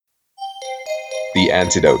The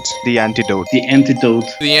antidote. The antidote. The antidote.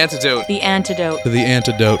 The antidote. The antidote. The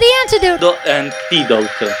antidote. The antidote. The antidote.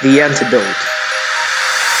 The antidote.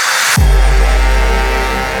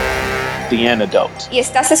 The antidote. Y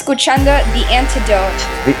estás escuchando The Antidote.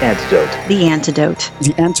 The antidote. The antidote.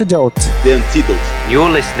 The antidote. The antidote. You're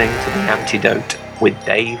listening to The Antidote with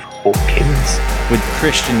Dave Hawkins. With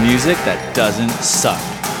Christian music that doesn't suck.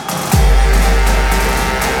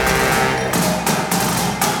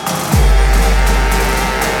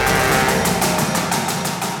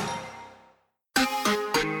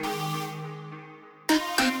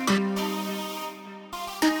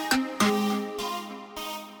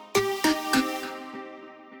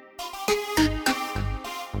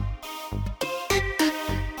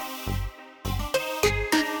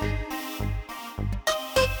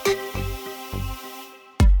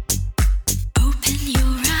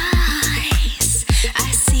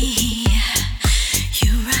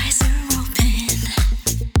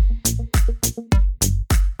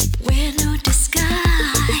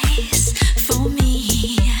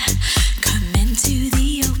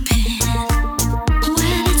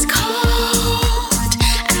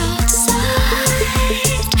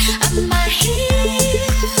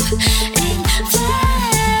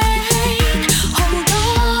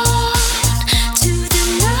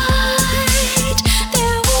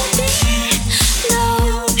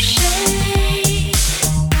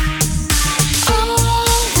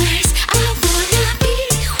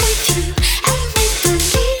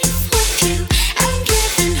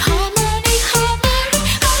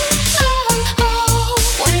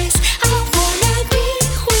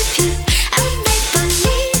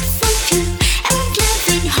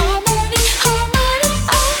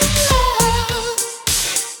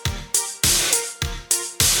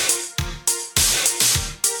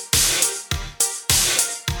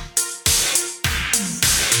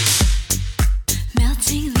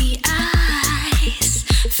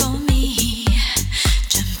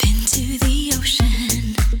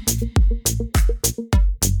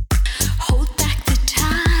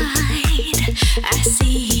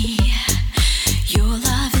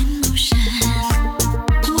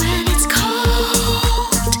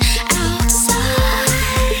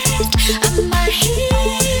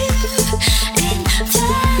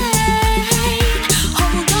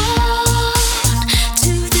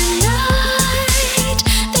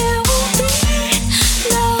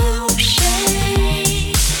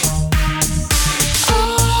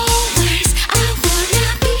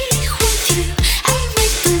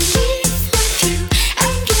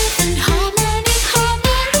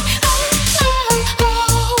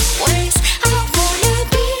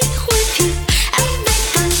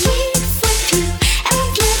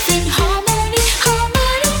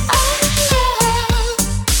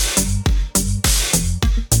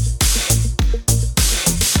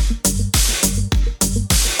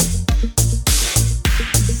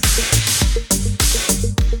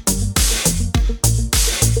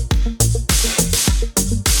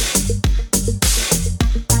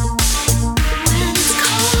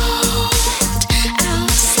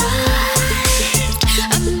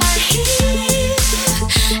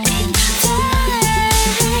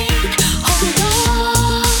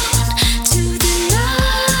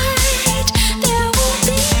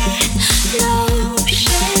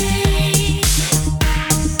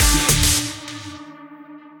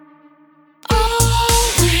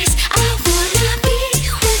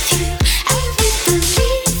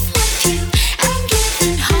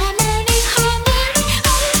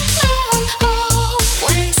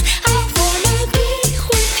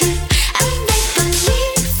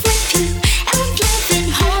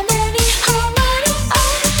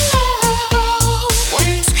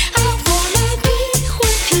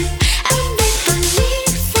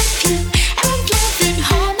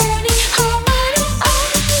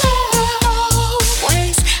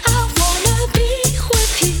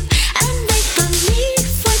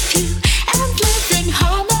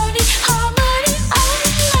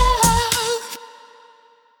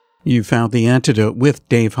 You found The Antidote with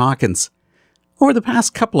Dave Hawkins. Over the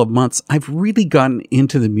past couple of months, I've really gotten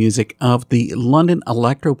into the music of the London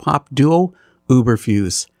electropop duo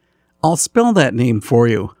Ooberfuse. I'll spell that name for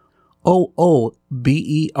you.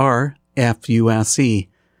 Ooberfuse.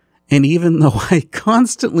 And even though I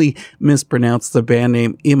constantly mispronounce the band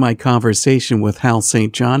name in my conversation with Hal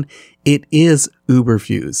St. John, it is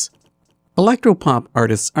Ooberfuse. Electropop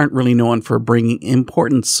artists aren't really known for bringing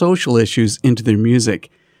important social issues into their music.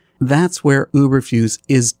 That's where Ooberfuse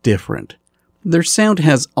is different. Their sound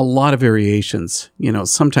has a lot of variations.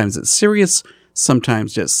 Sometimes it's serious,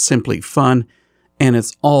 sometimes just simply fun, and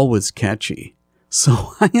it's always catchy.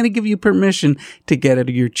 So I'm going to give you permission to get out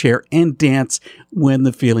of your chair and dance when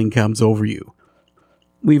the feeling comes over you.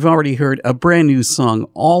 We've already heard a brand new song,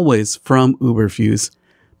 Always, from Ooberfuse.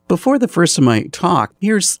 Before the first of my talk,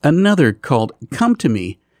 here's another called Come to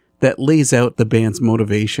Me that lays out the band's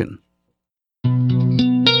motivation.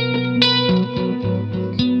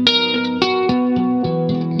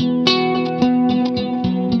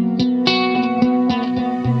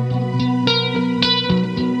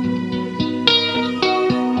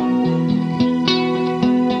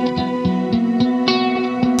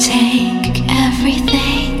 Take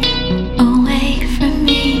everything away from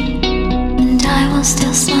me, and I will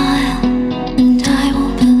still smile, and I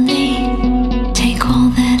will believe. Take all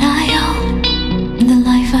that I own, and the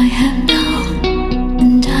life I have known,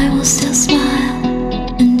 and I will still smile,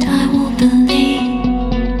 and I will believe.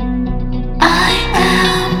 I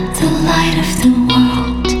am the light of the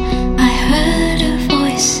world. I heard a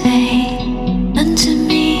voice say unto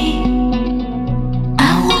me,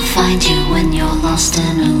 I will find you when you're lost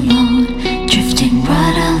and alone, drifting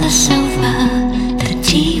rudderless over the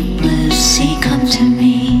deep blue sea. Come to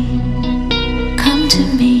me, come to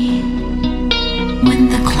me. When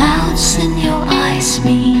the clouds in your eyes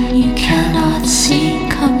mean you cannot see,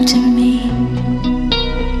 come to me.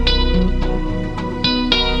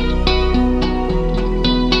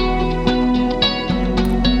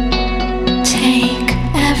 Take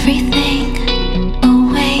everything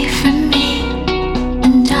away from me,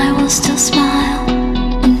 and I will still smile,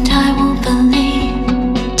 and I will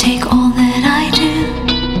believe. Take all that I do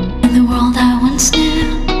in the world I once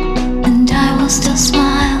knew, and I will still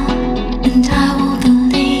smile, and I will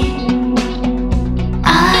believe.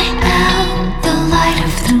 I am the light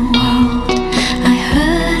of the world. I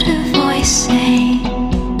heard a voice say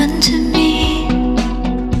unto me,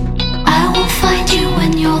 I will find you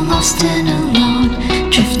when you're lost and alone,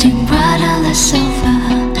 drifting rudderless over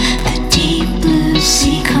the deep blue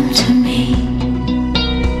sea. Come to me,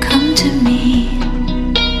 come to me.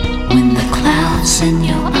 When the clouds in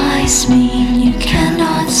your eyes mean you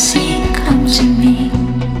cannot see, come to me,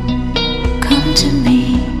 come to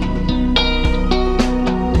me.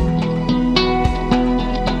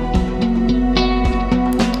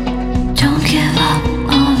 Don't give up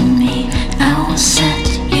on me, I will set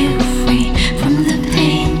you free from the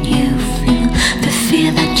pain you feel, the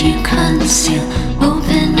fear that you conceal.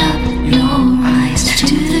 Open up your eyes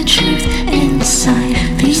to the truth inside.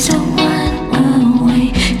 Please don't run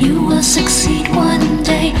away, you will succeed one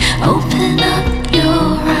day. Open up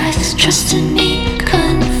your eyes, trust in me,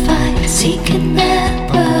 confide, seek and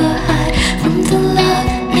never hide from the love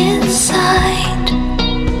inside,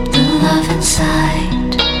 the love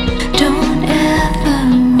inside. Don't ever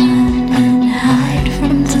run and hide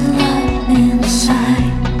from the love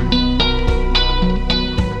inside.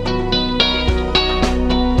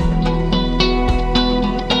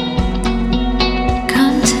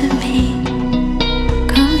 Come to me,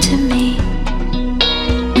 come to me.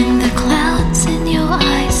 When the clouds in your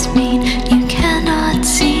eyes mean you cannot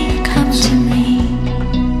see, come to me.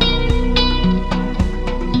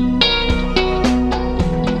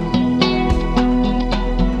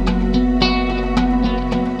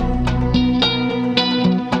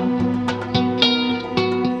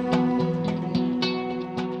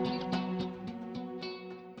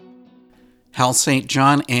 Hal St.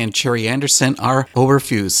 John and Cherry Anderson are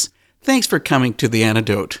Ooberfuse. Thanks for coming to The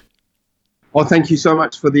Antidote. Well, thank you so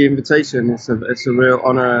much for the invitation. It's a real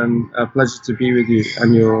honor and a pleasure to be with you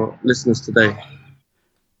and your listeners today.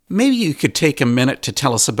 Maybe you could take a minute to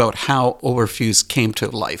tell us about how Ooberfuse came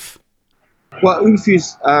to life. Well,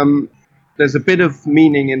 Ooberfuse, there's a bit of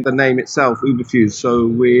meaning in the name itself, Ooberfuse. So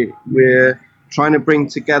we're trying to bring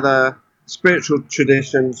together spiritual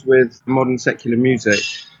traditions with modern secular music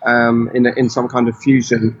in some kind of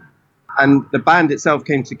fusion. And the band itself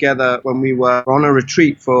came together when we were on a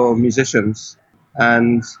retreat for musicians,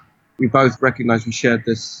 and we both recognized we shared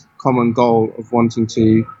this common goal of wanting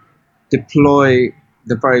to deploy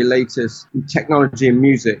the very latest technology in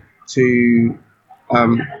music to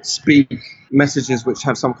speak messages which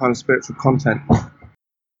have some kind of spiritual content.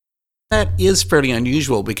 That is fairly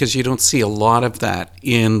unusual because you don't see a lot of that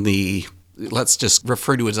in the, let's just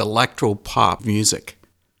refer to it as electro-pop music.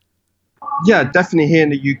 Yeah, definitely here in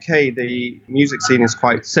the UK, the music scene is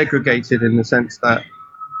quite segregated in the sense that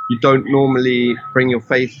you don't normally bring your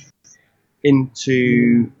faith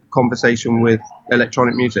into conversation with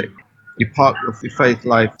electronic music. You park your faith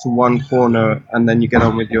life to one corner and then you get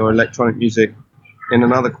on with your electronic music in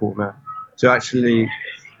another corner. To actually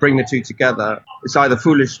bring the two together, it's either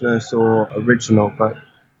foolishness or original, but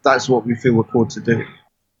that's what we feel we're called to do.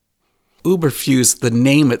 Ooberfuse, the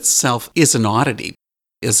name itself, is an oddity.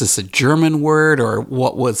 Is this a German word, or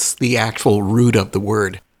what was the actual root of the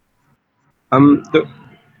word? The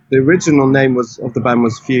original name of the band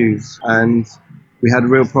was Fuse, and we had a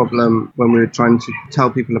real problem when we were trying to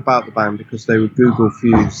tell people about the band because they would Google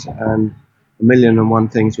Fuse and a million and one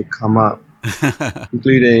things would come up,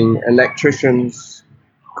 including electricians,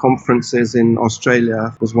 conferences in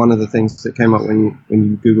Australia was one of the things that came up when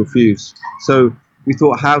you Google Fuse. So we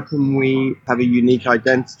thought, how can we have a unique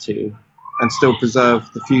identity and still preserve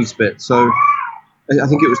the Fuse bit? So I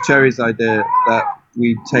think it was Cherry's idea that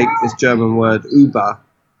we take this German word Uber,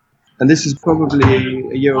 and this is probably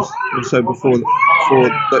a year or so before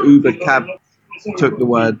the Uber cab took the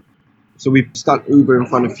word. So we stuck Uber in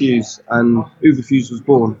front of Fuse, and Ooberfuse was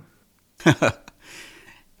born.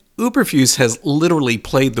 Ooberfuse has literally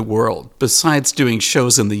played the world. Besides doing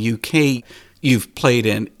shows in the UK, you've played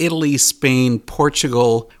in Italy, Spain,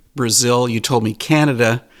 Portugal, Brazil, you told me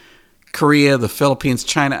Canada, Korea, the Philippines,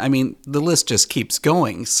 China. I mean, the list just keeps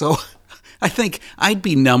going. So I think I'd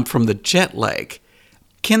be numb from the jet lag.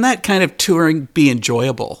 Can that kind of touring be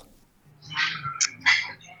enjoyable?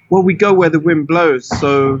 Well, we go where the wind blows.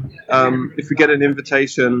 So if we get an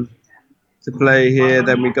invitation to play here,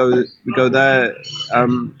 then we go there.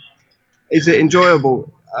 Is it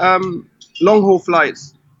enjoyable? Long haul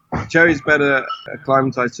flights. Jerry's better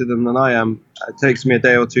acclimatized to them than I am. It takes me a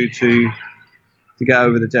day or two to get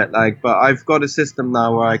over the jet lag. But I've got a system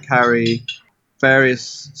now where I carry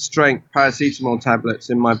various strength paracetamol tablets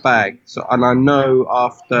in my bag. And I know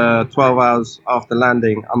after 12 hours after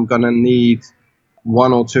landing, I'm going to need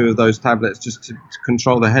one or two of those tablets just to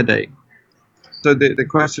control the headache. So the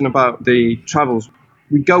question about the travels,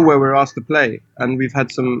 we go where we're asked to play, and we've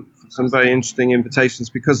had some very interesting invitations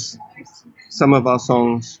because some of our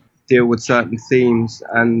songs deal with certain themes,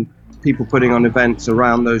 and people putting on events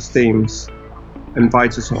around those themes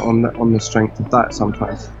invite us on the strength of that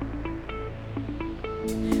sometimes.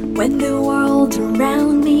 When the world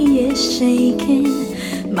around me is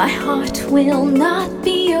shaking, my heart will not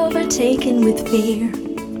be overtaken with fear,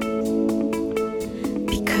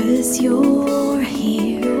 because you're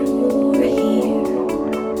here.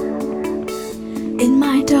 In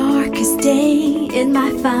my darkest day, in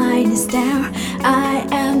my finest hour, I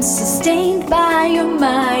am sustained by your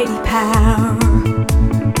mighty power.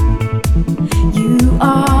 You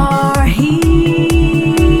are here.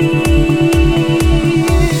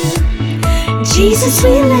 Jesus,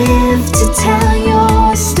 we live to tell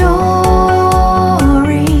your story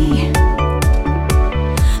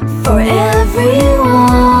for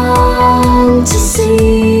everyone to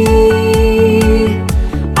see.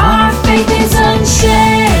 Our faith is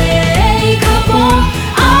unshakable.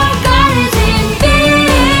 Our God is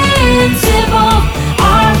invincible.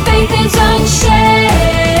 Our faith is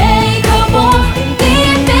unshakable. The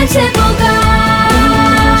invincible God.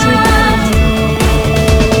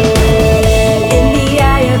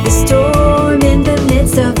 Storm in the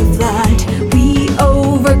midst of the flood, we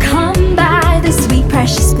overcome by the sweet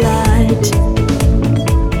precious blood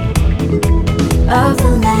of the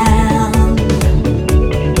Lamb.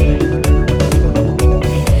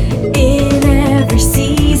 In every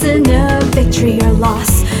season of victory or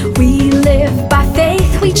loss, we live by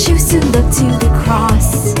faith, we choose to look to the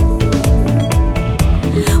cross.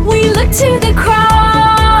 We look to the cross.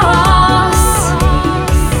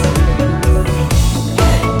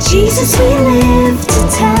 Jesus, we live to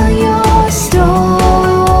tell your story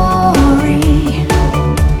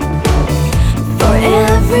for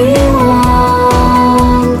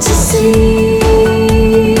everyone to see.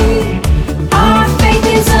 Our faith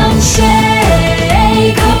is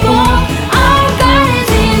unshakable. Our God is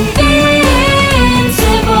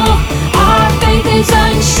invincible. Our faith is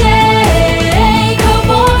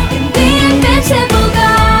unshakable. The invincible God.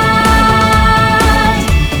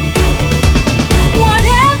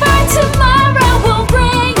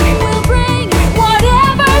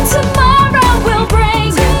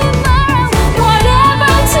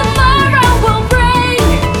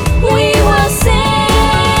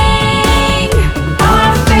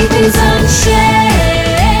 Is unshakable.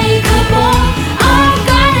 Our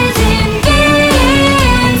God is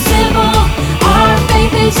invincible. Our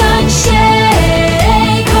faith is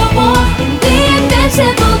unshakable. The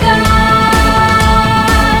invincible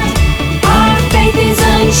God. Our faith is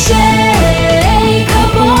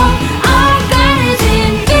unshakable. Our God is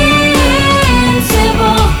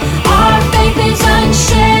invincible. Our faith is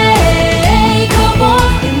unshakable.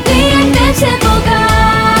 The invincible God.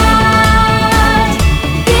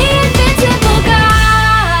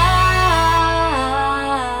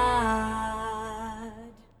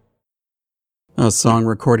 a song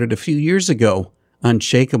recorded a few years ago,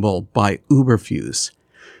 Unshakable by Ooberfuse.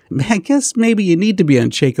 I guess maybe you need to be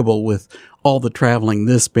unshakable with all the traveling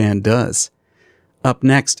this band does. Up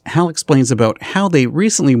next, Hal explains about how they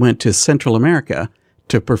recently went to Central America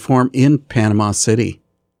to perform in Panama City.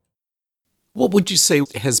 What would you say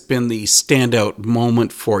has been the standout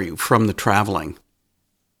moment for you from the traveling?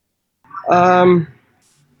 Standout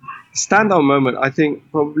moment, I think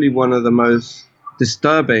probably one of the most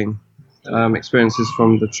disturbing experiences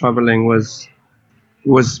from the traveling was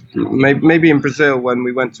maybe in Brazil when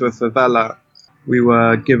we went to a favela. We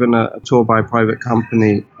were given a tour by a private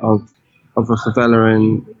company of a favela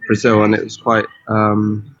in Brazil, and it was quite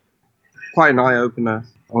an eye opener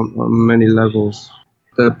on many levels.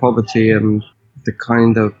 The poverty and the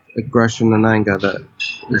kind of aggression and anger that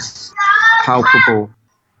is palpable.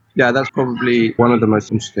 Yeah, that's probably one of the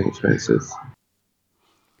most interesting experiences.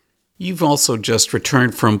 You've also just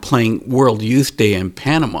returned from playing World Youth Day in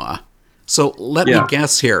Panama. So let me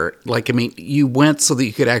guess here. You went so that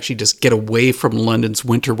you could actually just get away from London's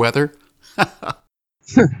winter weather?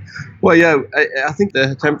 Well, yeah, I think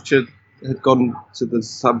the temperature had gone to the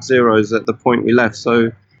sub-zeros at the point we left.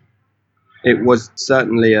 So it was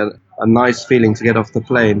certainly a nice feeling to get off the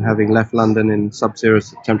plane, having left London in sub-zero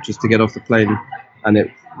temperatures to get off the plane, and it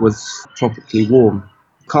was tropically warm.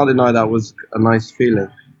 Can't deny that was a nice feeling.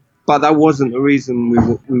 But that wasn't the reason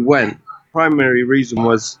we went. Primary reason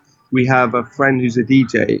was we have a friend who's a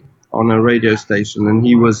DJ on a radio station, and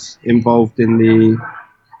he was involved in the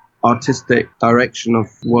artistic direction of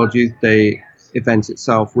World Youth Day event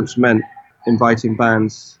itself, which meant inviting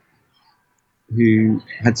bands who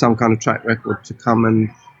had some kind of track record to come and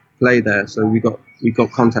play there. So we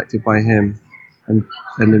got contacted by him and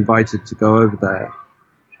invited to go over there.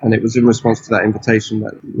 And it was in response to that invitation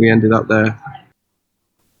that we ended up there.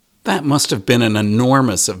 That must have been an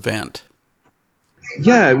enormous event.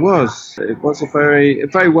 Yeah, it was. It was a very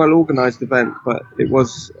well organized event, but it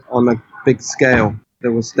was on a big scale.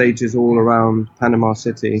 There were stages all around Panama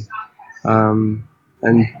City, and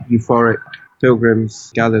euphoric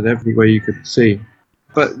pilgrims gathered everywhere you could see.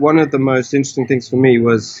 But one of the most interesting things for me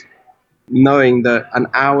was knowing that an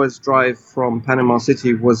hour's drive from Panama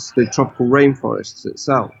City was the tropical rainforests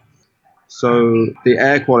itself. So the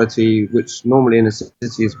air quality, which normally in a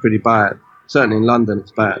city is pretty bad, certainly in London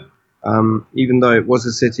it's bad. Even though it was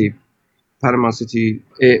a city, Panama City,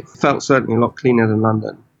 it felt certainly a lot cleaner than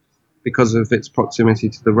London because of its proximity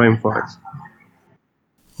to the rainforest.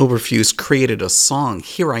 Ooberfuse created a song,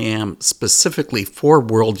 Here I Am, specifically for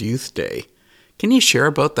World Youth Day. Can you share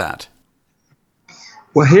about that?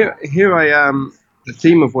 Well, Here I Am, the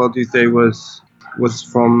theme of World Youth Day was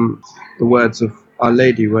from the words of Our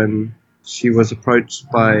Lady when she was approached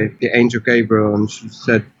by the angel Gabriel, and she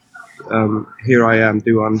said, here I am,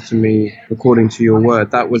 do unto me according to your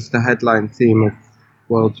word. That was the headline theme of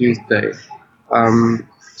World Youth Day.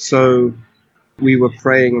 So we were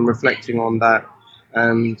praying and reflecting on that,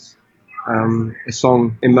 and a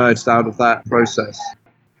song emerged out of that process.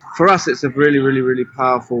 For us, it's a really, really, really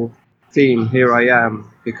powerful theme, Here I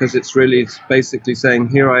Am, because it's basically saying,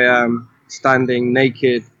 here I am, standing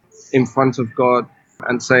naked in front of God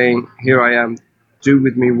and saying, here I am, do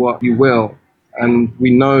with me what you will. And we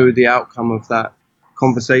know the outcome of that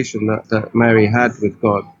conversation that Mary had with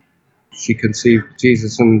God. She conceived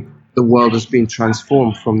Jesus, and the world has been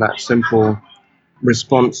transformed from that simple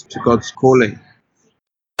response to God's calling.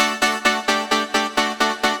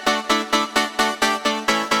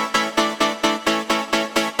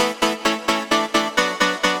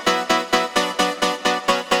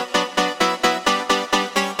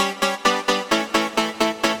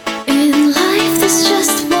 In life, there's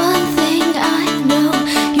just one thing I know.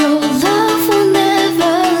 Your love will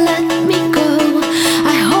never let me go.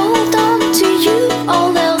 I hold on to you,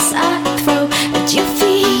 all else I throw at your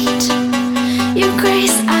feet. Your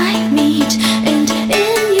grace I need.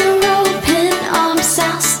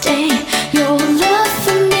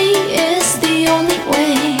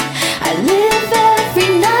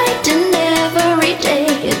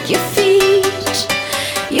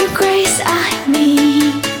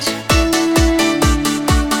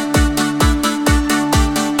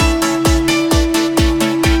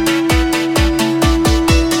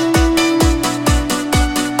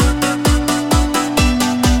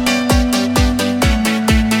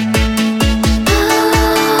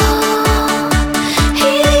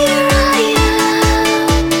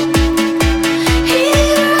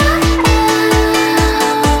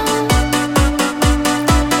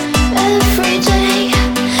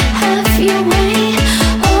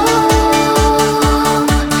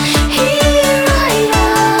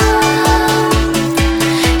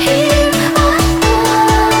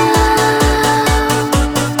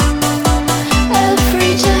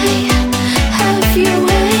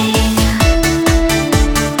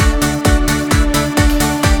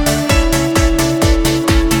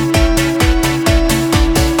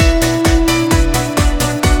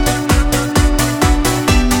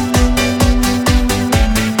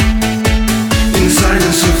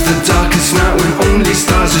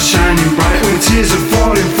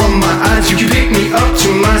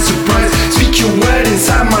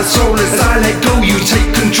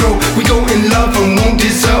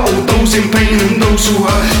 to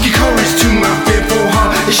her. Give courage to my fearful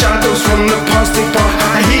heart. The shadows from the past they part.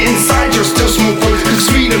 I hear inside your still small voice, cause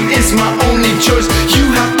freedom is my only choice. You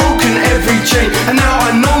have broken every chain, and now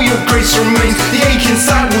I know your grace remains. The ache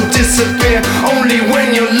inside will disappear only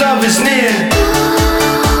when your love is near.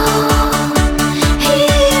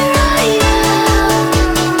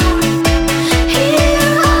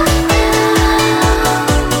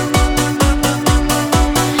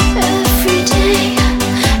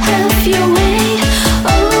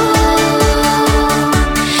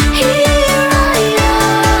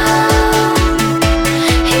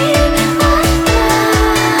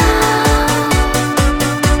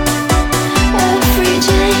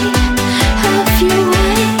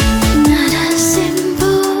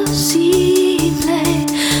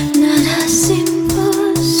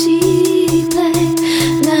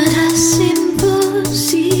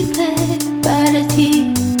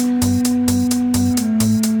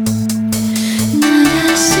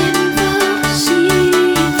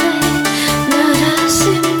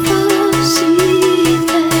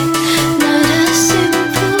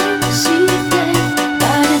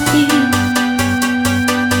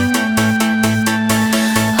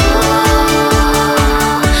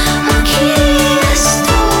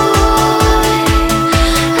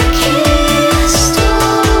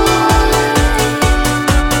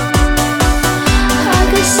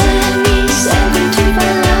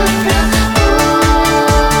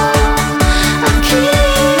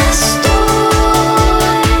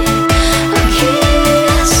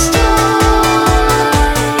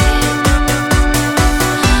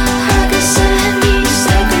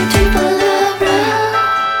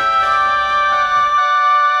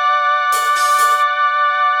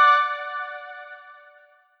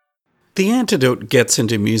 The Antidote gets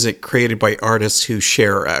into music created by artists who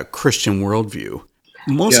share a Christian worldview.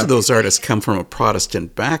 Most of those artists come from a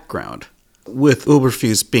Protestant background. With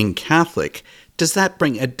Ooberfuse being Catholic, does that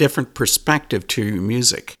bring a different perspective to your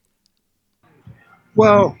music?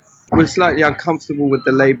 Well, we're slightly uncomfortable with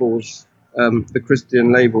the labels, the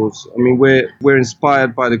Christian labels. I mean, we're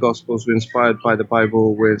inspired by the Gospels, we're inspired by the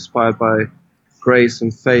Bible, we're inspired by grace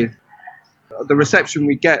and faith. The reception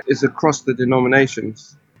we get is across the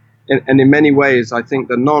denominations. And in many ways, I think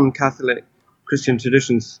the non-Catholic Christian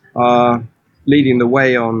traditions are leading the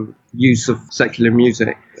way on use of secular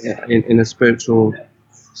music in a spiritual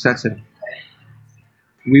setting.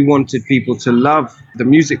 We wanted people to love the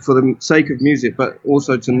music for the sake of music, but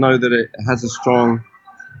also to know that it has a strong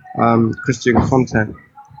Christian content.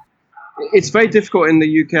 It's very difficult in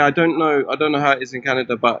the UK. I don't know how it is in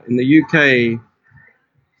Canada, but in the UK,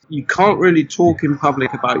 you can't really talk in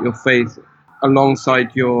public about your faith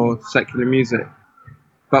alongside your secular music,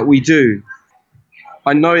 but we do.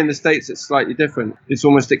 I know in the States it's slightly different. It's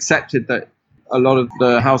almost accepted that a lot of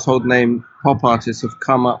the household name pop artists have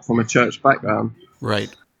come up from a church background.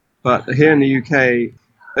 Right. But here in the UK,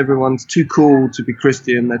 everyone's too cool to be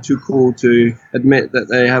Christian. They're too cool to admit that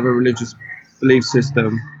they have a religious belief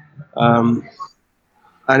system. And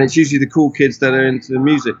it's usually the cool kids that are into the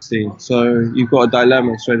music scene. So you've got a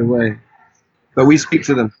dilemma straight away. But we speak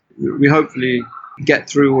to them. We hopefully get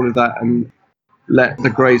through all of that and let the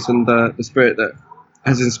grace and the spirit that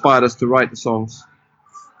has inspired us to write the songs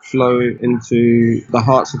flow into the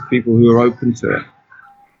hearts of people who are open to it.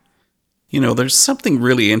 You know, there's something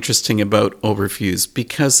really interesting about Ooberfuse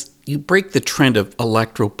because you break the trend of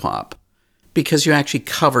electropop, because you actually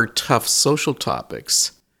cover tough social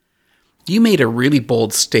topics. You made a really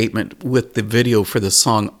bold statement with the video for the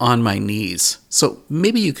song On My Knees, so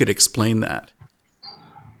maybe you could explain that.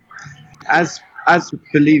 As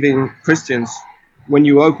believing Christians, when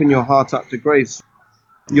you open your heart up to grace,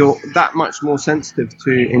 you're that much more sensitive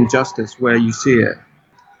to injustice where you see it.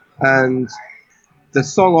 And the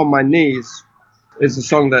song On My Knees is a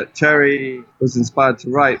song that Cherry was inspired to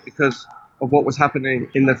write because of what was happening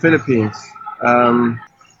in the Philippines,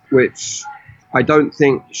 which I don't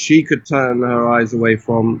think she could turn her eyes away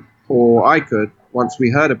from, or I could. Once we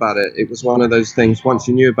heard about it, it was one of those things, once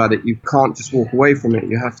you knew about it, you can't just walk away from it.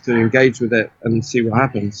 You have to engage with it and see what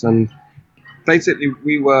happens. And basically,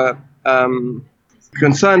 we were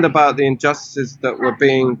concerned about the injustices that were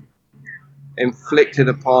being inflicted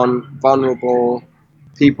upon vulnerable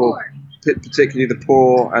people, particularly the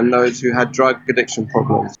poor and those who had drug addiction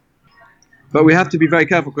problems. But we have to be very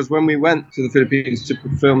careful because when we went to the Philippines to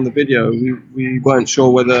film the video, we weren't sure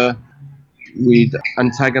whether we'd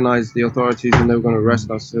antagonize the authorities and they were going to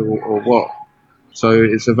arrest us or what. So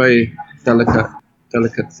it's a very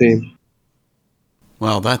delicate theme.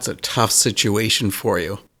 Well, that's a tough situation for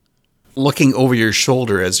you. Looking over your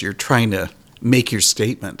shoulder as you're trying to make your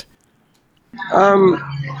statement.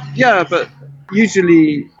 Yeah, but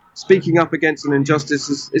usually speaking up against an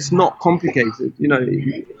injustice it's not complicated,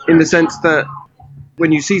 in the sense that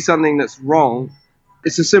when you see something that's wrong,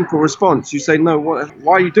 it's a simple response. You say, no,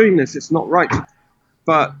 why are you doing this? It's not right.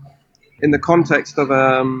 But in the context of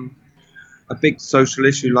a big social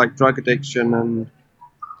issue like drug addiction and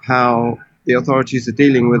how the authorities are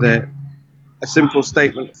dealing with it, a simple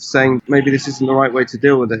statement saying maybe this isn't the right way to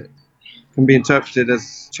deal with it can be interpreted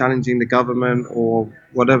as challenging the government or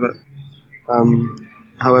whatever,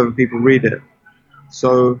 however people read it.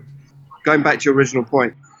 So going back to your original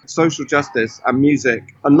point, social justice and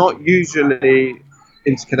music are not usually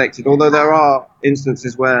interconnected, although there are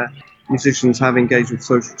instances where musicians have engaged with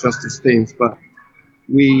social justice themes, but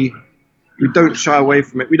we don't shy away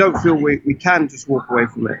from it. We don't feel we can just walk away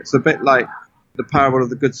from it. It's a bit like the parable of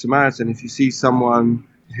the Good Samaritan. If you see someone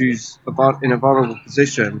who's in a vulnerable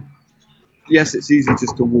position, yes, it's easy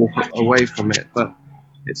just to walk away from it, but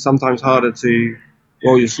it's sometimes harder to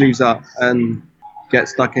roll your sleeves up and get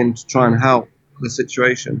stuck in to try and help the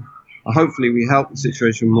situation. Hopefully we help the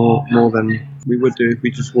situation more than we would do if we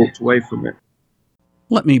just walked away from it.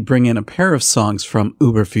 Let me bring in a pair of songs from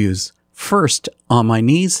Ooberfuse. First, On My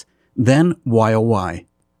Knees, then Why Oh Why.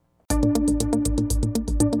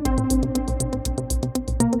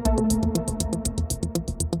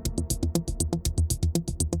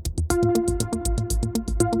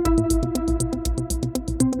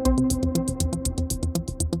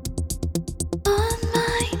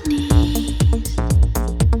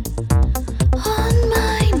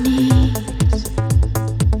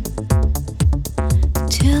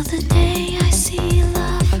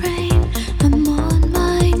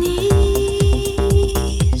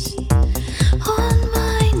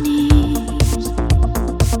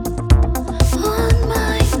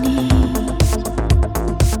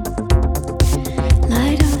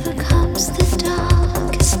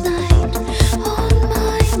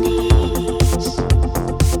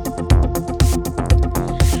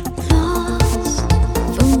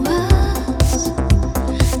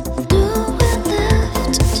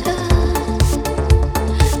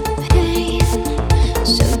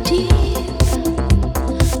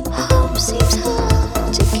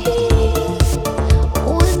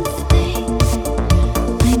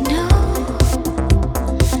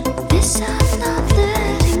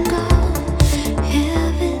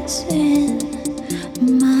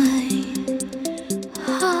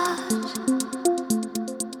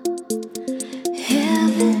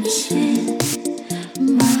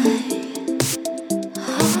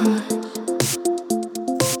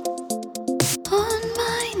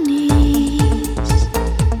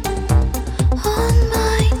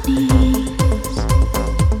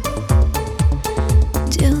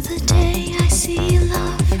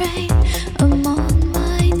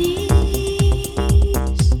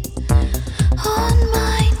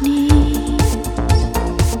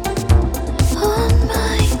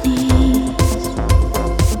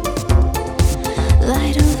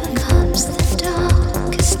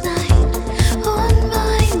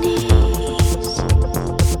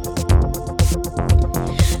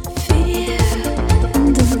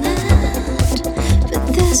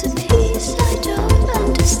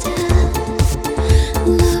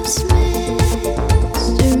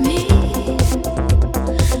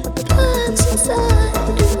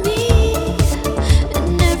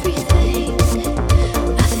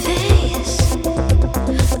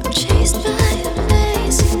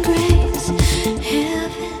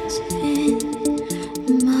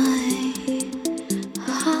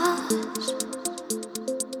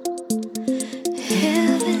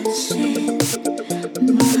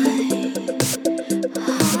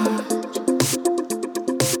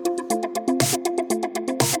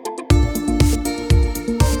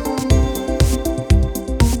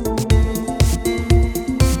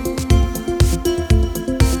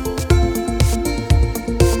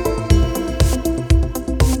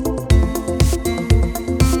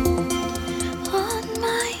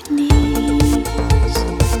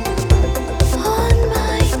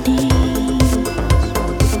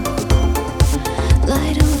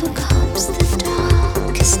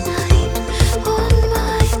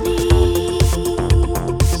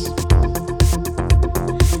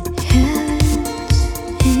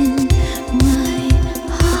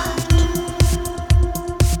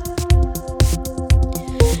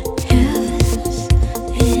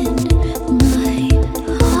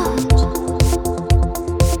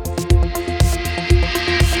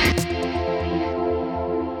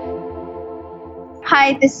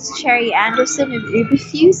 Hi, this is Cherry Anderson of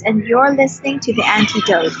Ooberfuse, and you're listening to The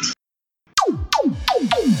Antidote.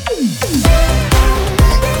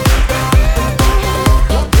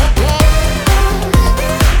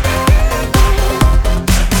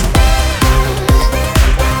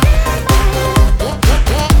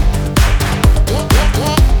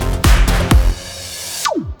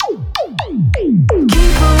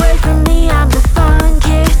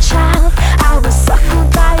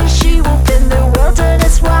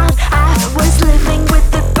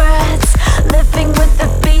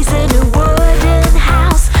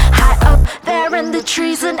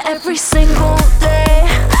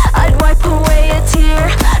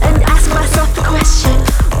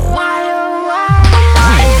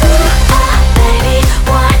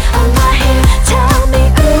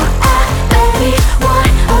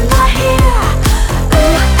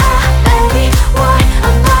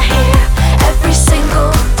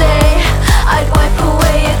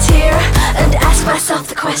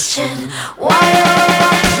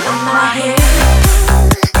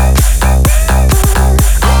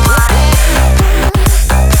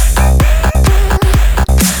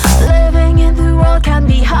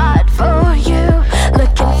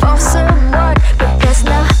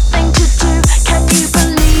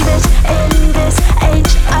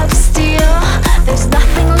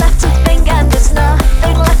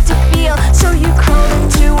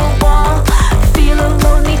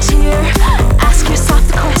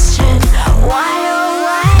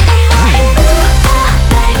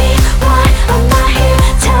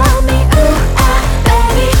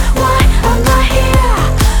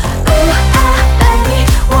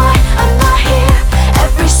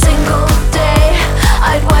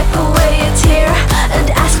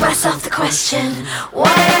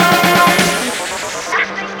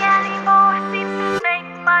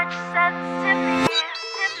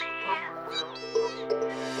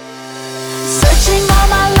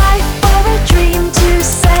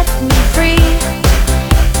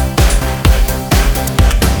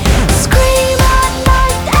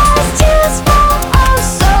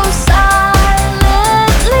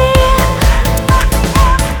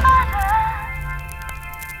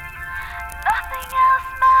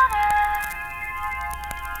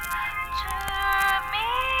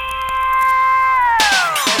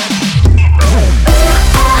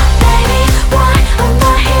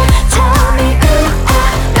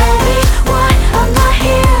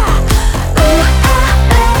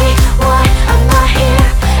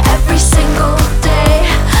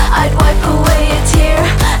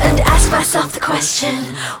 question.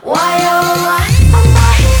 Why, oh why am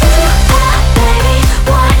I here? Ooh, ah, baby,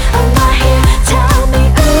 why am I here? Tell me,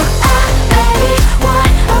 ooh, ah, baby, why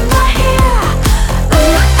am I here?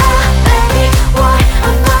 Ooh, ah, baby, why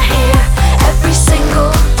am I here? Every single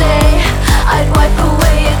day I'd wipe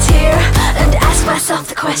away a tear and ask myself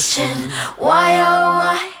the question. Why, oh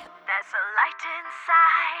why? There's a light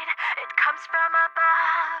inside, it comes from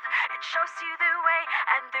above. It shows you the way,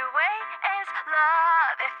 and the way is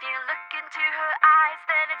love. If you look into her eyes,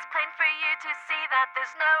 then it's plain for you to see that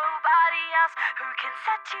there's nobody else who can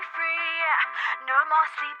set you free. No more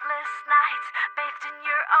sleepless nights, bathed in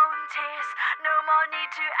your own tears. No more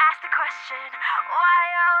need to ask the question, why,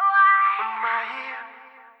 oh why am I here?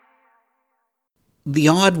 The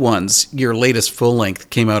Odd Ones, your latest full length,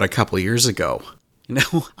 came out a couple of years ago.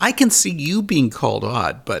 Now, I can see you being called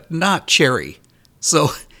odd, but not Cherry.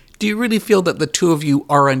 So, do you really feel that the two of you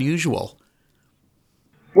are unusual?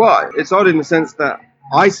 Well, it's odd in the sense that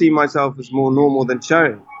I see myself as more normal than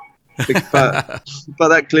Cherry. But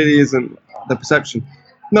that clearly isn't the perception.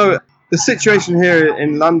 No, the situation here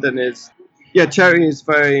in London is, yeah, Cherry is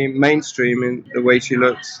very mainstream in the way she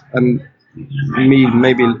looks, and me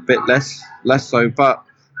maybe a bit less so. But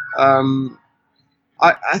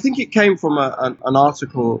I think it came from an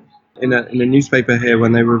article in a newspaper here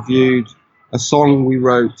when they reviewed a song we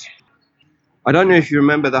wrote. I don't know if you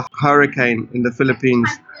remember the hurricane in the Philippines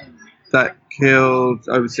that killed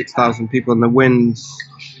over 6,000 people, and the winds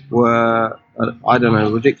were, I don't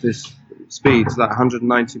know, ridiculous speeds, like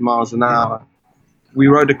 190 miles an hour. We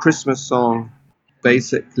wrote a Christmas song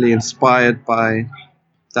basically inspired by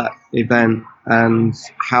that event and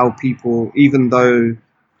how people, even though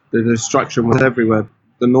the destruction was everywhere,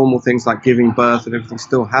 the normal things like giving birth and everything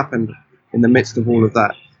still happened in the midst of all of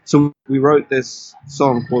that. So we wrote this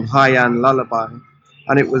song called Haiyan Lullaby,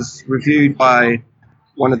 and it was reviewed by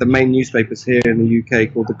one of the main newspapers here in the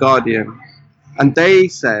UK called The Guardian. And they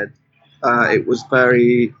said it was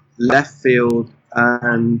very left field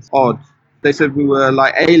and odd. They said we were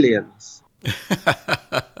like aliens.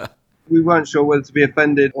 We weren't sure whether to be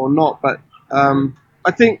offended or not, but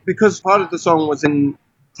I think because part of the song was in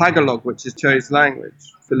Tagalog, which is Cherry's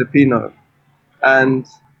language, Filipino, and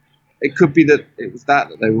it could be that it was that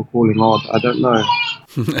they were calling odd. I don't know.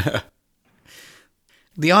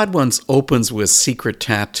 The Odd Ones opens with Secret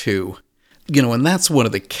Tattoo, and that's one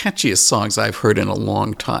of the catchiest songs I've heard in a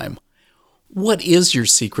long time. What is your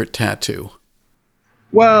secret tattoo?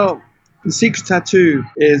 Well, the secret tattoo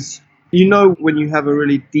is, when you have a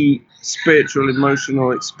really deep spiritual,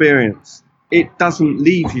 emotional experience, it doesn't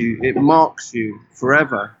leave you, it marks you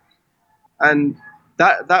forever. And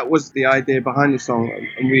that was the idea behind the song.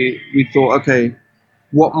 And we thought, okay,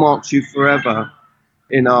 what marks you forever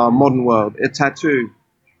in our modern world? A tattoo.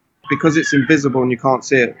 Because it's invisible and you can't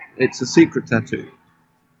see it, it's a secret tattoo.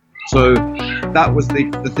 So that was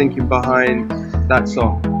the thinking behind that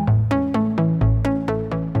song.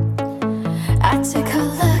 I took a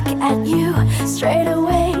look at you, straight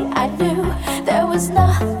away I knew there was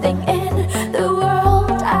nothing in the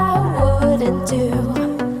world I wouldn't do.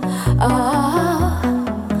 Oh,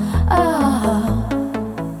 oh.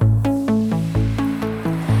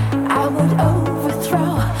 I would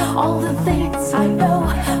overthrow all the things I know,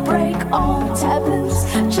 break all taboos,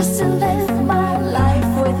 just to live my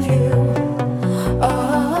life with you. Oh,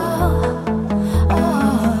 oh.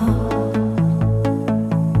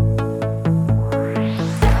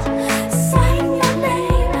 Sign your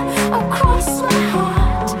name across my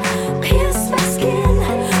heart, pierce my skin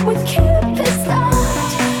with Cupid's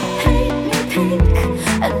dart, paint me pink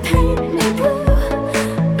and paint me blue,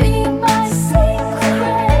 be my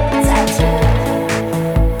secret tattoo.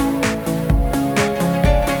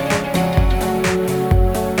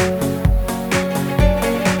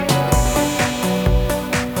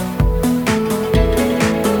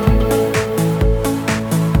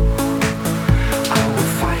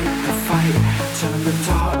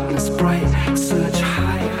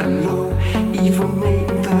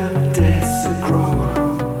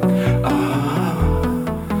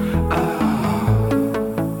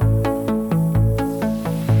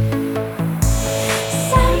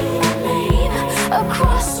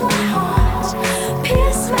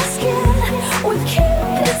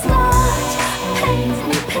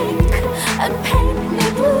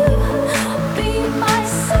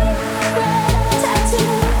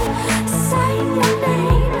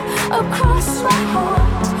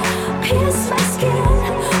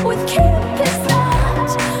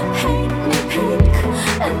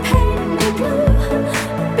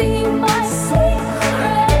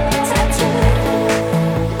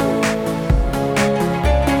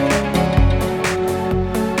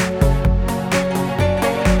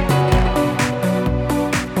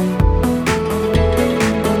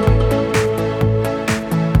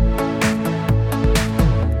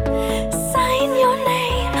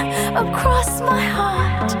 across my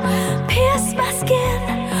heart. Pierce my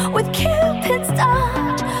skin with Cupid's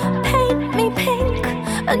dart. Paint me pink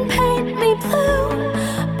and paint me blue.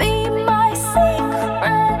 Be my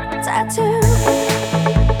secret tattoo.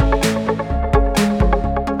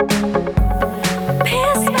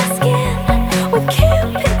 Pierce my skin with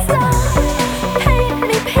Cupid's dart. Paint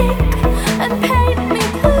me pink and paint me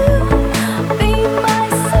blue. Be my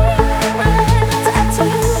secret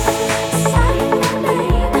tattoo. Sign my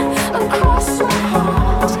name across my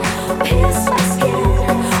heart. Pierce my skin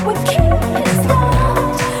with Cupid's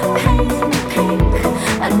dart. Paint me pink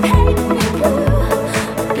and paint me blue.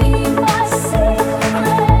 Be my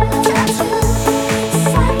secret tattoo.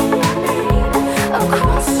 Sign my name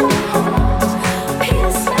across my heart.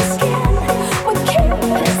 Pierce my skin with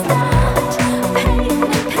Cupid's dart. Paint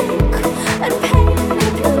me pink and paint me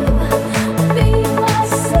blue. Be my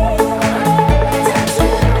secret tattoo.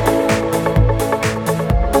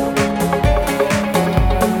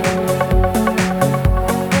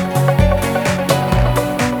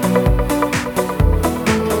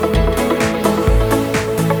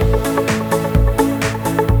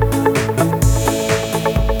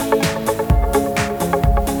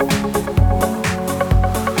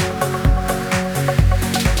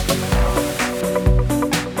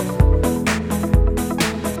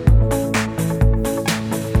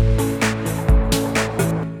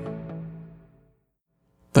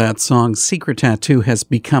 That song, Secret Tattoo, has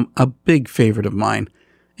become a big favorite of mine,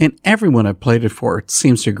 and everyone I've played it for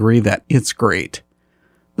seems to agree that it's great.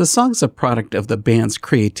 The song's a product of the band's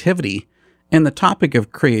creativity, and the topic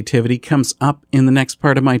of creativity comes up in the next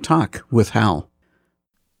part of my talk with Hal.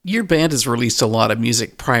 Your band has released a lot of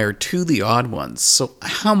music prior to the Odd Ones, so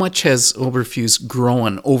how much has Ooberfuse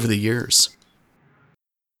grown over the years?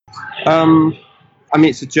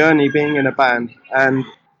 It's a journey being in a band, and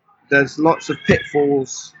there's lots of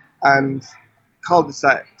pitfalls and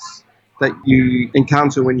cul-de-sacs that you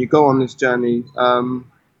encounter when you go on this journey.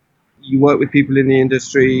 You work with people in the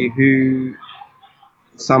industry who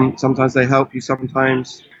sometimes they help you,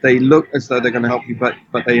 sometimes they look as though they're going to help you, but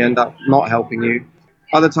they end up not helping you.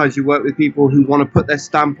 Other times you work with people who want to put their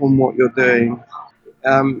stamp on what you're doing.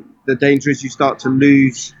 The danger is you start to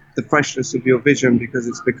lose the freshness of your vision because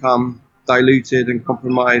it's become diluted and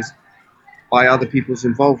compromised by other people's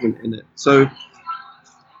involvement in it. So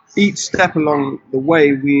each step along the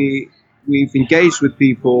way, we've engaged with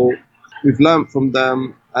people, we've learned from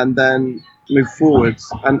them, and then move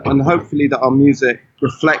forwards. And hopefully that our music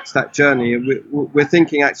reflects that journey. We're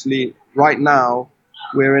thinking actually right now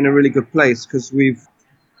we're in a really good place because we've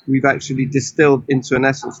actually distilled into an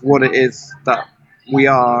essence what it is that we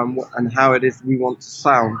are and how it is we want to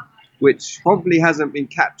sound, which probably hasn't been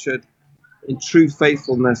captured in true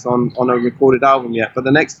faithfulness on a recorded album yet. But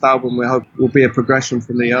the next album we hope will be a progression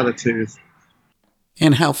from the other two.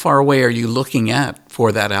 And how far away are you looking at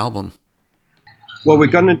for that album? Well, we're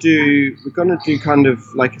gonna do kind of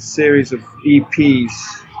like a series of EPs,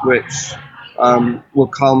 which will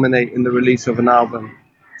culminate in the release of an album.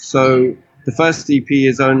 So the first EP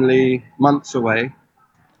is only months away,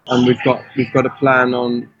 and we've got a plan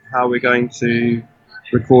on how we're going to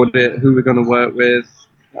record it, who we're going to work with,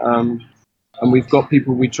 and we've got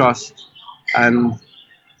people we trust and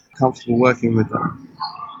comfortable working with them.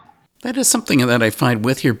 That is something that I find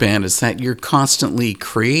with your band, is that you're constantly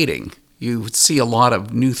creating. You see a lot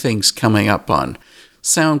of new things coming up on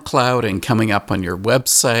SoundCloud and coming up on your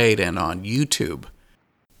website and on YouTube.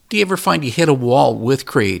 Do you ever find you hit a wall with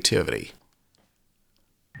creativity?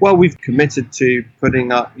 Well, we've committed to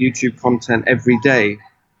putting up YouTube content every day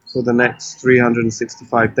for the next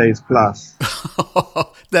 365 days plus.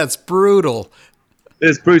 That's brutal.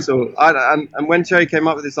 It's brutal. And when Cherry came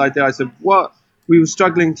up with this idea, I said, what? We were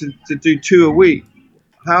struggling to do 2 a week.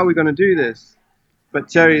 How are we going to do this? But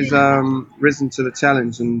Cherry's risen to the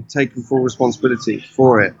challenge and taken full responsibility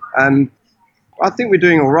for it. And I think we're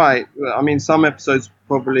doing all right. I mean, some episodes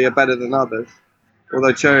probably are better than others,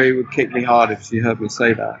 although Cherry would kick me hard if she heard me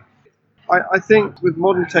say that. I think with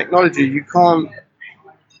modern technology,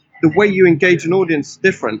 the way you engage an audience is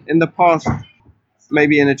different. In the past,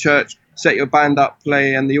 maybe in a church, set your band up,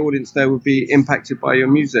 play, and the audience there would be impacted by your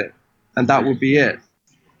music, and that would be it.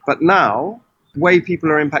 But now, the way people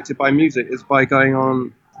are impacted by music is by going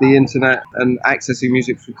on the internet and accessing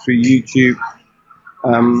music through YouTube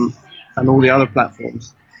and all the other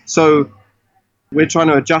platforms. So we're trying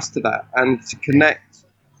to adjust to that and to connect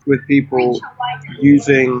with people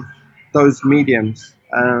using those mediums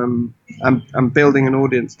and building an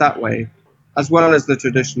audience that way, as well as the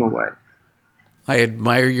traditional way. I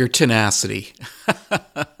admire your tenacity.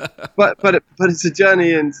 but it's a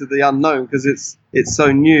journey into the unknown because it's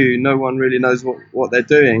so new. No one really knows what they're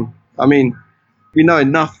doing. I mean, we know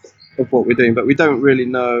enough of what we're doing, but we don't really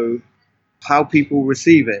know how people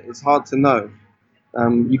receive it. It's hard to know.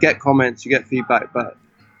 You get comments, you get feedback, but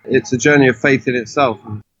it's a journey of faith in itself.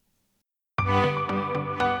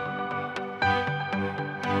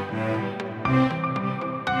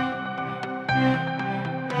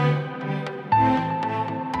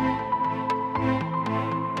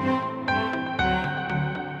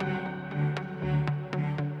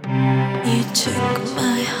 You took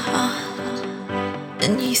my heart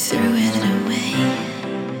and you threw it away.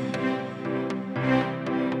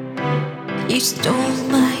 You stole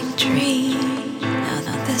my dream, now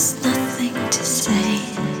that there's nothing to say.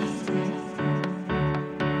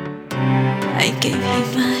 I gave you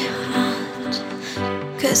my heart,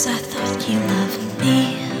 'cause I thought you loved me.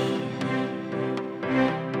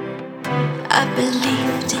 I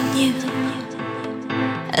believed in you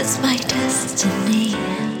as my destiny.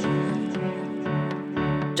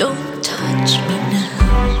 Don't touch me now.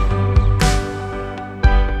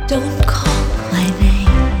 Don't call my name.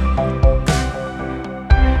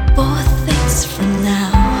 For things from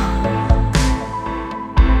now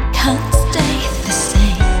can't stay the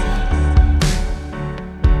same.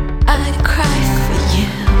 I cry for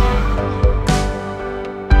you.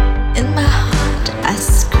 In my heart I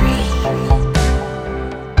scream.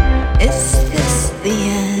 Is this the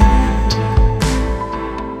end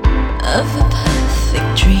of a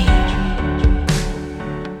perfect dream?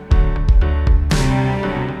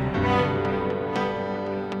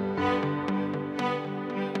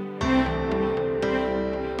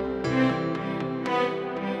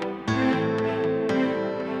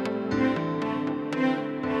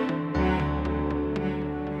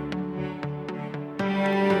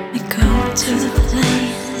 We go to the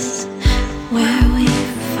place where we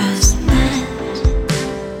first met,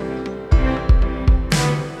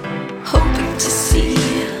 hoping to see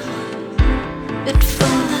you, but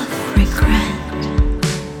full of regret.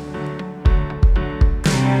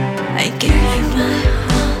 I gave you my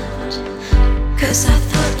heart, 'cause I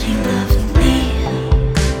thought you loved me.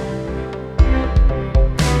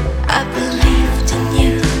 I believed in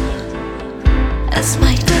you as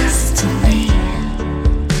my destiny.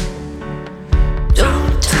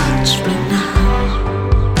 Don't touch me now.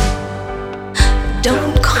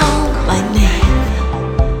 Don't call my name.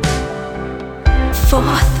 For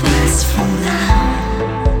things from now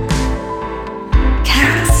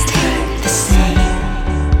can't stay the same.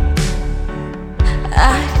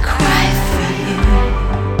 I cry for you.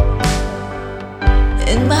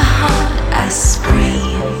 In my heart I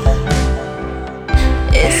scream.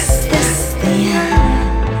 Is this the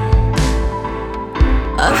end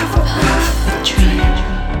of a perfect dream?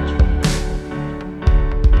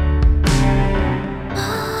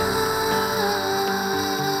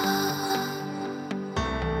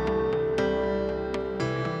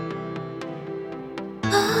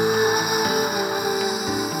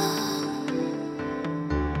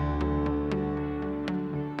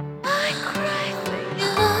 I cry for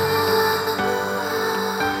you.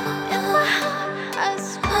 In my heart I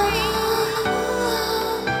scream.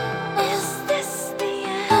 Is this the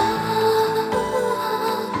end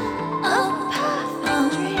of a perfect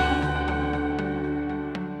dream?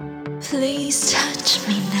 Please touch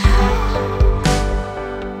me now.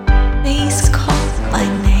 Please call my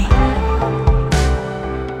name.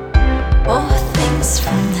 For things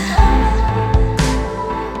from now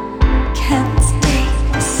can't stay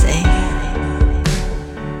the same.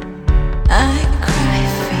 I cry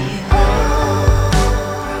for you.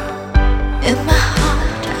 In my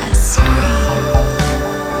heart I scream.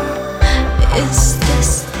 Is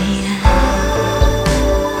this the end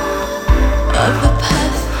of a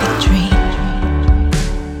perfect dream?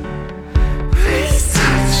 Please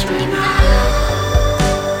touch me now.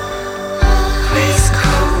 Please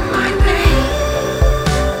call my name.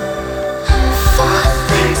 For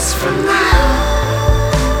things from now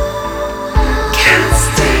can't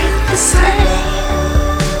stay the same.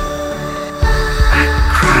 I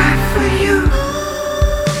cry for you.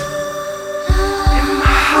 In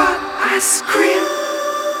my heart I scream.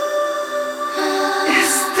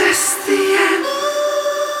 Is this the end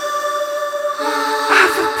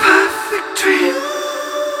of a perfect dream?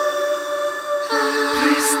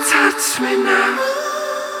 Please touch me now.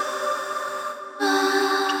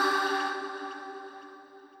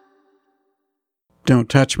 Don't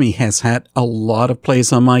Touch Me has had a lot of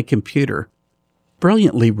plays on my computer.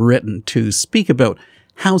 Brilliantly written to speak about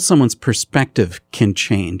how someone's perspective can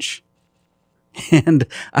change. And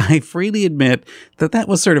I freely admit that that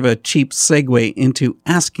was sort of a cheap segue into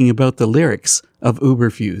asking about the lyrics of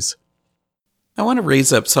Ooberfuse. I want to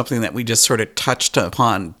raise up something that we just sort of touched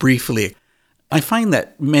upon briefly. I find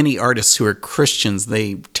that many artists who are Christians,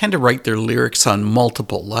 they tend to write their lyrics on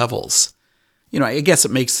multiple levels. I guess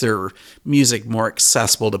it makes their music more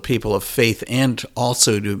accessible to people of faith and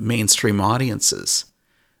also to mainstream audiences.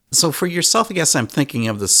 So for yourself, I guess I'm thinking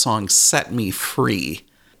of the song Set Me Free.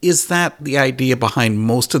 Is that the idea behind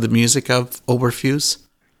most of the music of Ooberfuse?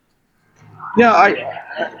 Yeah,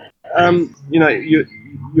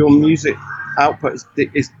 your music output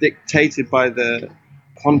is dictated by the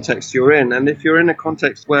context you're in, and if you're in a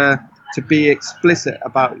context where to be explicit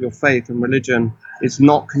about your faith and religion is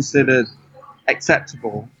not considered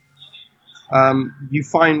acceptable, you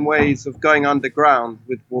find ways of going underground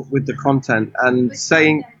with the content and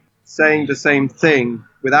saying the same thing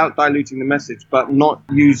without diluting the message, but not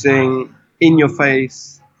using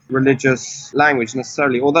in-your-face religious language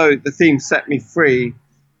necessarily. Although the theme "Set Me Free,"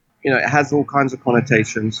 it has all kinds of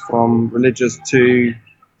connotations from religious to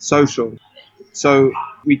social. So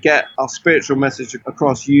we get our spiritual message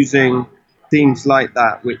across using themes like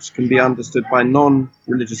that, which can be understood by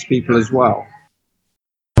non-religious people as well.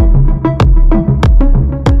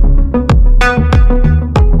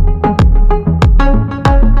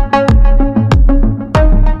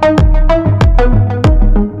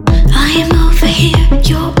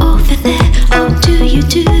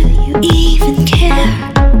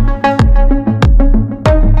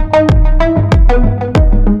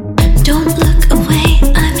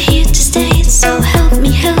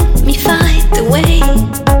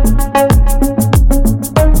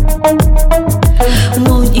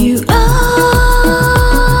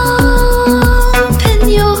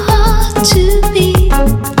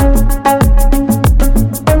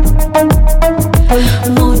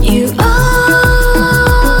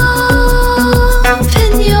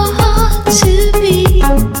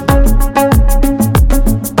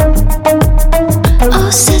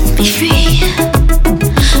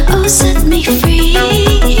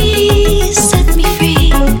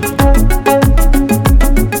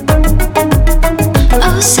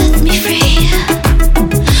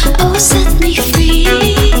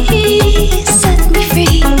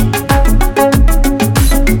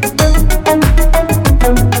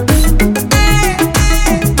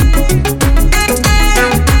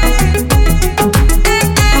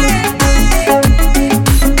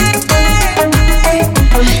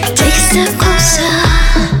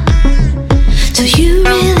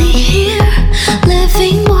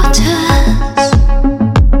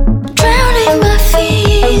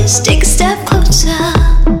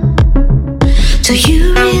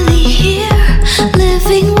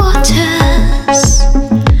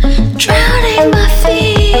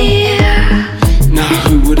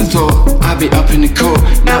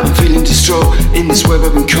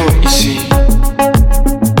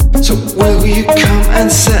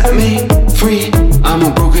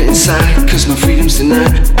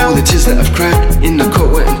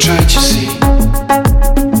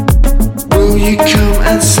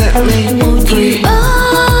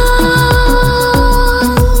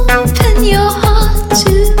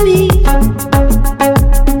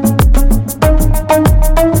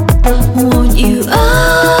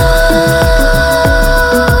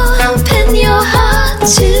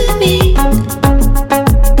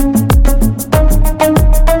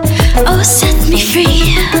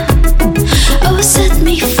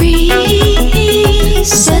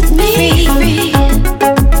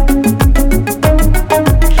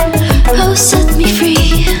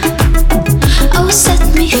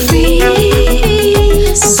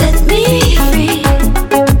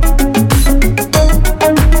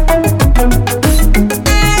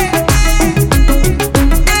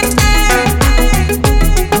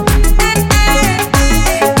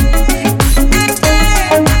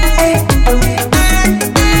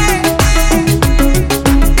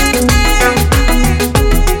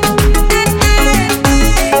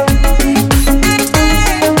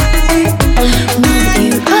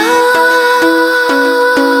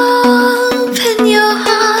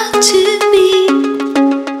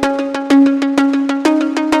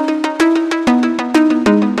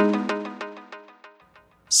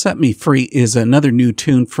 Set Me Free is another new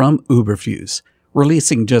tune from Ooberfuse,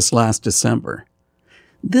 releasing just last December.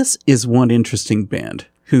 This is one interesting band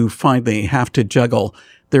who find they have to juggle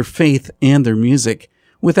their faith and their music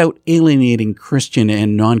without alienating Christian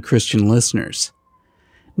and non-Christian listeners.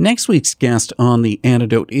 Next week's guest on The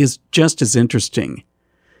Antidote is just as interesting.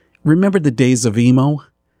 Remember the days of emo?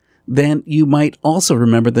 Then you might also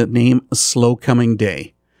remember the name Slow Coming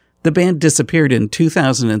Day. The band disappeared in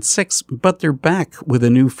 2006, but they're back with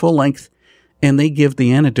a new full-length, and they give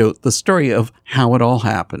The Antidote the story of how it all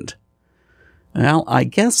happened. Well, I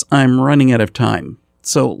guess I'm running out of time,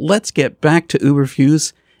 so let's get back to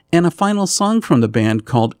Ooberfuse and a final song from the band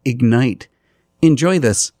called Ignite. Enjoy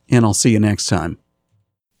this, and I'll see you next time.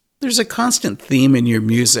 There's a constant theme in your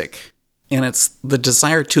music, and it's the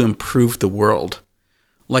desire to improve the world.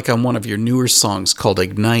 Like on one of your newer songs called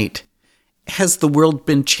Ignite. Has the world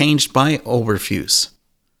been changed by Ooberfuse?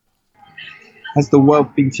 Has the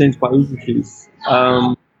world been changed by Ooberfuse?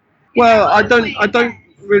 Well, I don't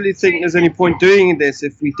really think there's any point doing this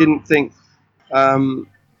if we didn't think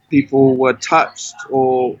people were touched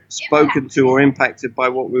or spoken to or impacted by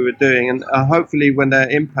what we were doing. And hopefully when they're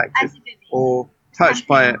impacted or touched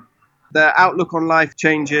by it, their outlook on life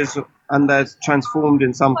changes and they're transformed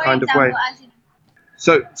in some kind of way.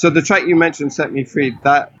 So the track you mentioned, Set Me Free,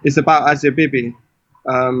 that is about Asia Bibi,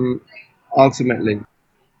 ultimately.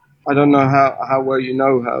 I don't know how well you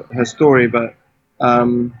know her story, but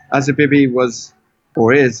Asia Bibi was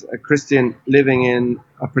or is a Christian living in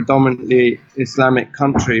a predominantly Islamic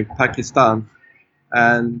country, Pakistan,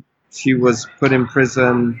 and she was put in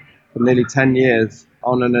prison for nearly 10 years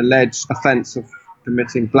on an alleged offense of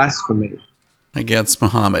committing blasphemy. Against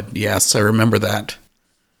Muhammad, yes, I remember that.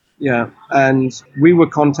 Yeah, and we were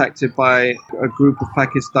contacted by a group of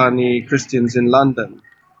Pakistani Christians in London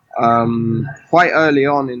quite early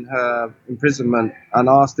on in her imprisonment and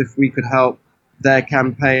asked if we could help their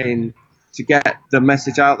campaign to get the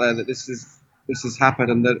message out there that this has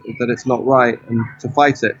happened and that it's not right and to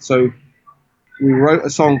fight it. So we wrote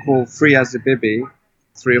a song called Free as a Bibi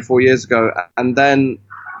 3 or 4 years ago, and then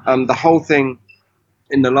the whole thing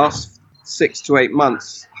in the last 6 to 8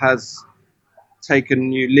 months has taken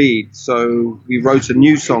new lead. So we wrote a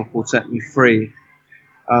new song called Set Me Free,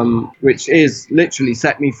 which is literally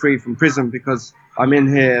set me free from prison because I'm in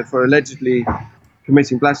here for allegedly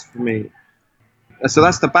committing blasphemy. So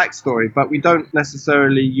that's the backstory, but we don't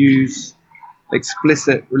necessarily use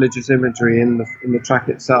explicit religious imagery in the track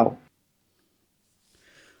itself.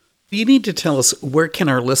 You need to tell us, where can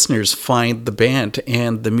our listeners find the band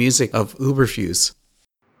and the music of Ooberfuse?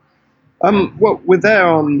 Well, we're there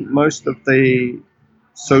on most of the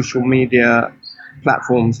social media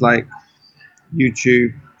platforms like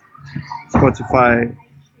YouTube, Spotify,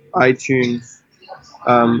 iTunes,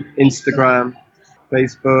 Instagram,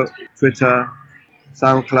 Facebook, Twitter,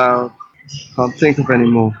 SoundCloud. Can't think of any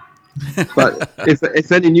more. But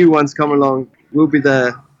if any new ones come along, we'll be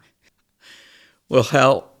there. Well,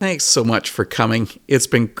 Hal, thanks so much for coming. It's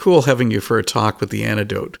been cool having you for a talk with The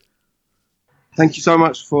Antidote. Thank you so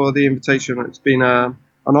much for the invitation. It's been an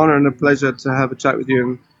honor and a pleasure to have a chat with you.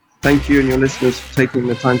 And thank you and your listeners for taking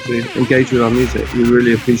the time to engage with our music. We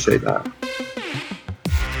really appreciate that.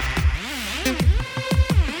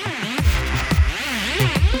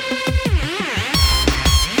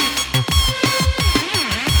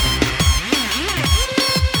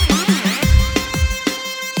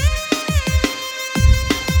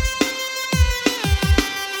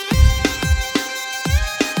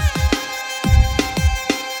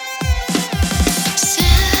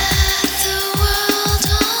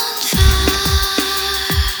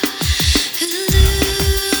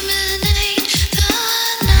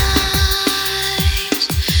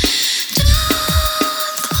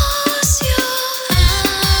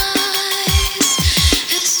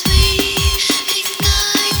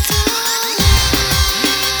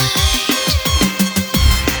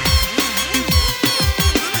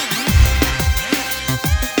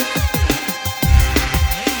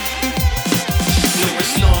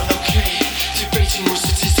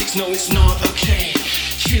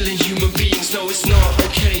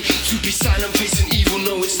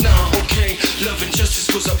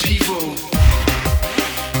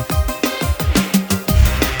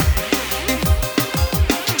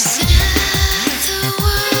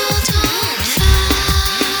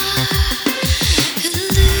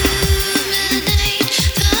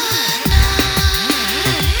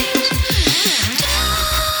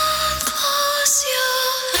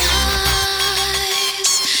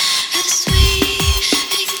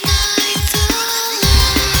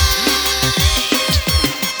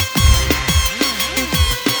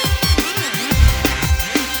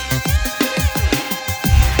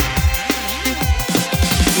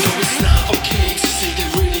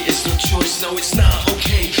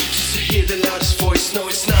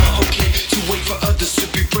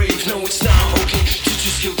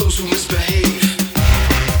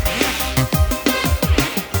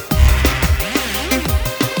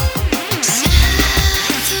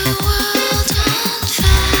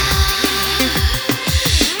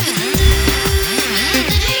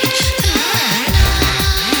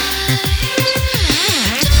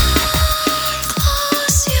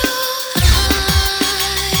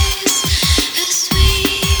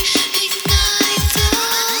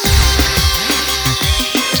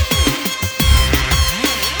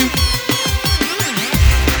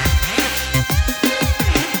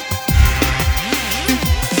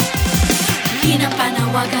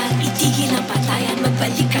 panawagan, itigil ang patayan,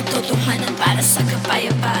 magbalik ang totohanan para sa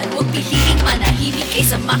kapayapaan. Huwag piliing manahimik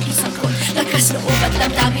kaysa makisangkot, lakas loob at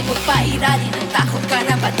damdamin mo pairali ng takot.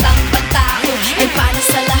 Karapatang pantao ay para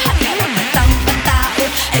sa lahat, karapatang pantao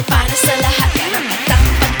ay para sa lahat.